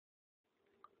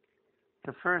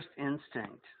The first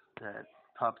instinct that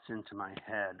pops into my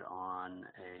head on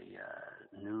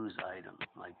a news item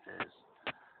like this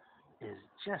is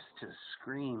just to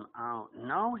scream out,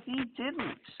 no, he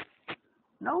didn't.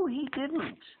 No, he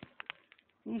didn't.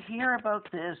 You hear about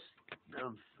this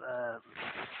of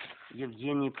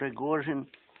Yevgeny Prigozhin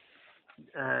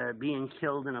being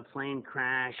killed in a plane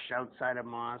crash outside of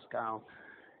Moscow,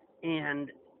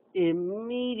 and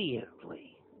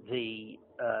immediately the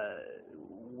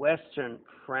Western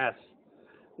press,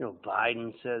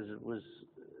 Biden says it was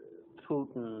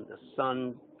Putin, the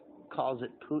Sun calls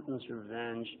it Putin's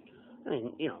revenge. I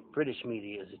mean, British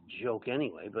media is a joke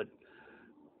anyway, but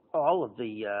all of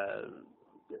the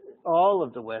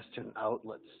Western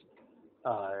outlets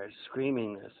are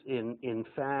screaming this. In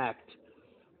fact,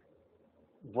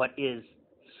 what is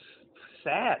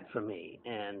sad for me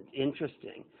and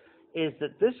interesting is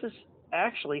that this is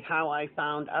actually how I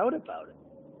found out about it.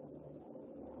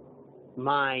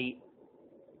 My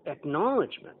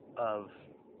acknowledgement of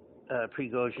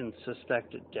Prigozhin's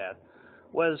suspected death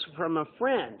was from a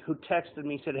friend who texted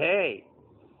me, said, hey,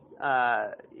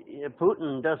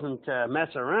 Putin doesn't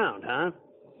mess around, huh?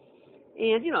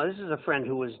 And, this is a friend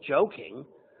who was joking,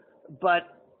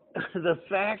 but the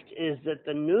fact is that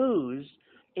the news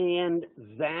and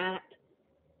that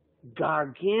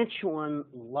gargantuan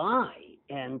lie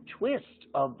and twist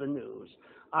of the news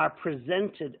are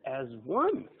presented as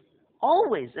one,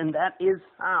 always, and that is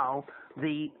how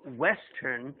the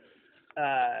Western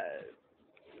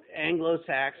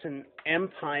Anglo-Saxon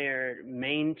empire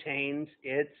maintains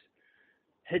its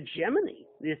hegemony.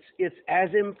 It's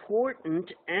as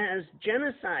important as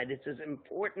genocide. It's as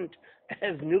important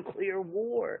as nuclear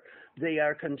war. They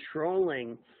are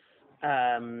controlling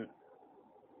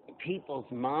people's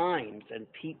minds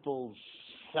and people's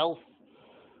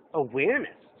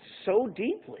self-awareness so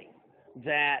deeply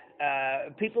that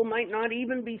people might not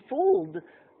even be fooled,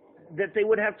 that they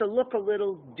would have to look a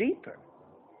little deeper.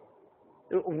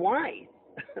 Why?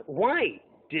 Why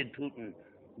did Putin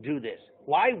do this?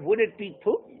 Why would it be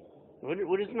Putin?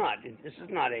 What is not? This is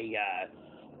not a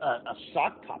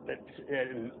sock puppet,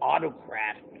 an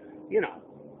autocrat,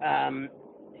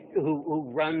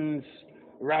 who runs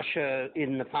Russia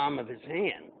in the palm of his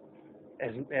hand.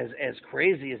 As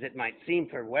crazy as it might seem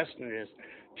for Westerners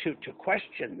to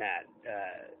question that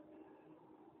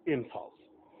impulse.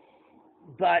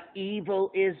 But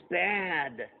evil is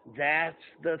bad. That's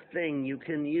the thing you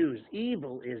can use.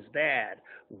 Evil is bad.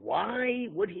 Why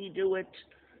would he do it?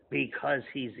 Because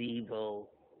he's evil.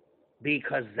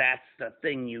 Because that's the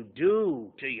thing you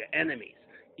do to your enemies.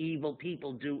 Evil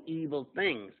people do evil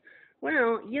things.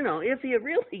 Well, if you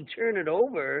really turn it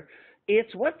over,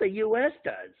 it's what the U.S.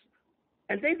 does.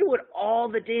 And they do it all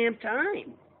the damn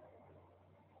time.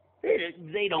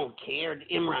 They don't care.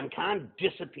 Imran Khan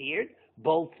disappeared,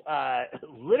 both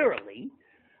literally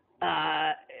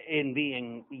in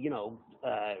being,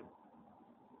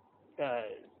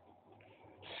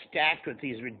 stacked with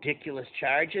these ridiculous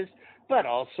charges, but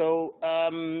also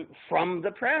from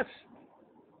the press.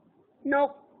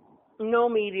 Nope, no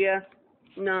media,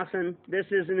 nothing. This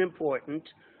isn't important.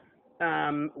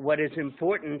 What is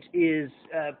important is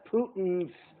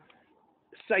Putin's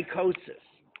psychosis,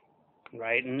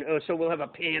 right? And so we'll have a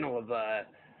panel of,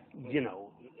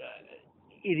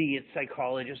 idiot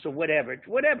psychologists or whatever,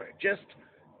 just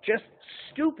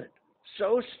stupid,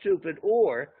 so stupid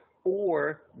or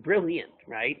brilliant,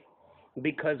 right?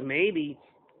 Because maybe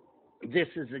this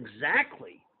is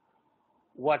exactly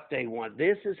what they want.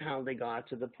 This is how they got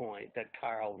to the point that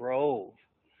Karl Rove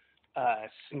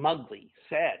smugly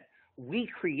said, we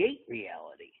create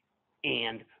reality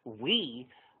and we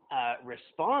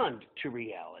respond to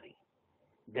reality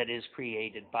that is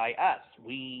created by us.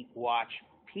 We watch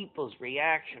people's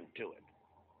reaction to it,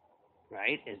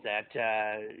 right? Is that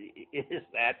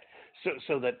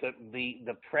so that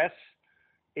the press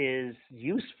is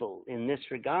useful in this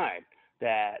regard,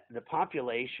 that the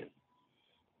population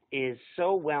is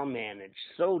so well managed,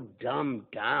 so dumbed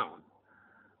down,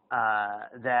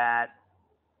 that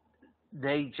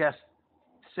they just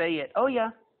say it, oh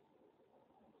yeah.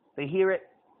 They hear it,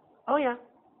 oh yeah.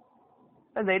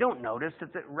 And they don't notice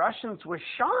that the Russians were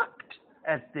shocked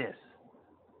at this.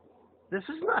 This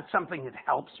is not something that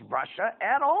helps Russia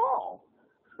at all.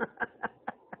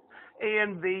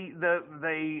 And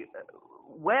the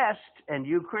West and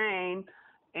Ukraine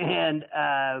and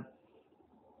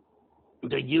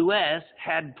the U.S.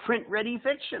 had print-ready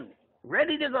fiction,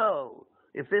 ready to go.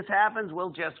 If this happens, we'll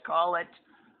just call it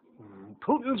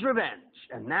Putin's Revenge,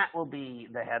 and that will be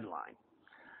the headline.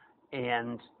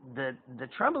 And the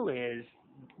trouble is,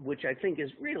 which I think is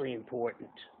really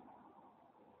important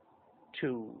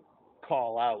to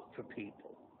call out for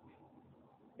people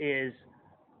is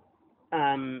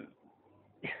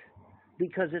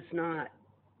because it's not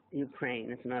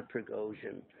Ukraine, it's not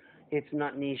Prigozhin, it's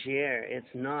not Niger,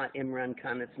 it's not Imran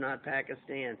Khan, it's not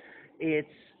Pakistan. It's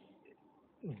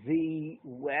the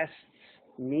West's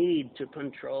need to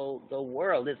control the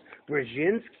world. It's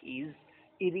Brzezinski's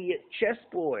idiot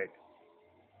chessboard,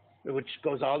 which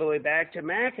goes all the way back to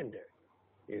Mackinder,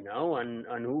 on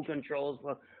who controls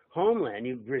the homeland.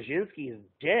 Brzezinski is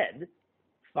dead,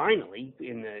 finally,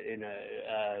 in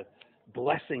a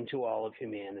blessing to all of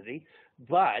humanity,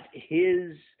 but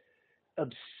his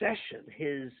obsession,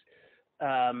 his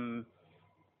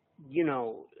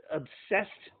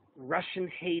obsessed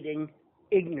Russian-hating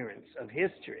ignorance of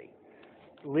history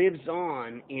lives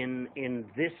on in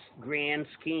this grand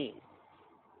scheme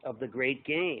of the great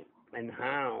game and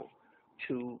how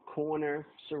to corner,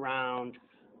 surround,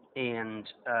 and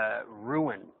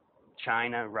ruin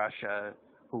China, Russia,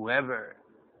 whoever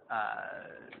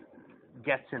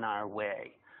gets in our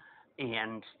way.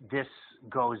 And this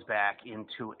goes back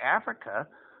into Africa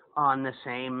on the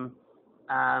same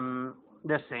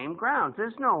grounds.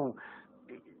 There's no,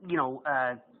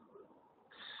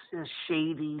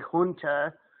 shady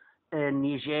junta in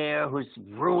Niger who's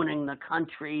ruining the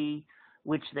country,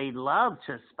 which they love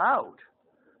to spout.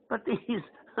 But these,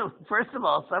 first of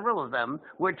all, several of them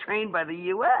were trained by the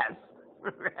U.S.,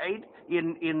 right?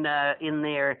 In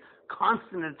their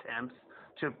constant attempts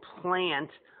to plant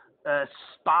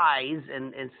spies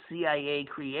and CIA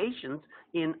creations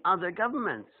in other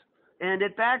governments, and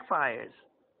it backfires.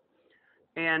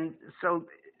 And so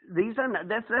these are not,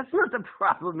 that's not the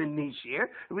problem in Niger.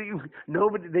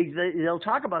 They'll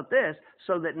talk about this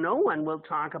so that no one will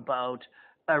talk about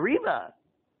Ariba,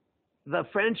 the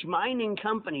French mining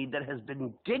company that has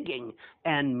been digging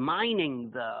and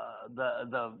mining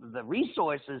the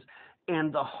resources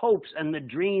and the hopes and the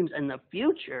dreams and the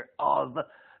future of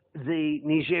the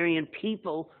Nigerian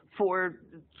people for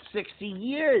 60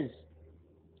 years.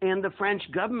 And the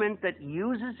French government that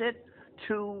uses it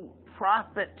to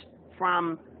profit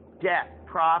from death,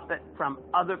 profit from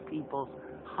other people's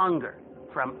hunger,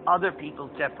 from other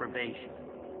people's deprivation.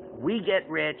 We get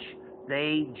rich,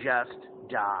 they just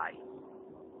die.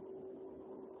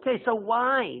 Okay, so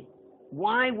why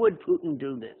would Putin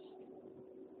do this?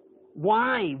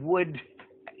 Why would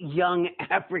young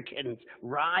Africans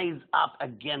rise up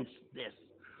against this?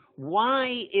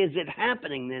 Why is it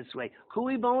happening this way?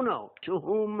 Cui bono? To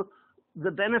whom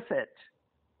the benefit?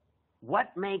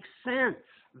 What makes sense?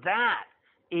 That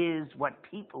is what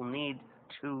people need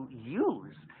to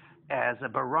use as a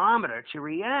barometer to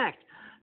react.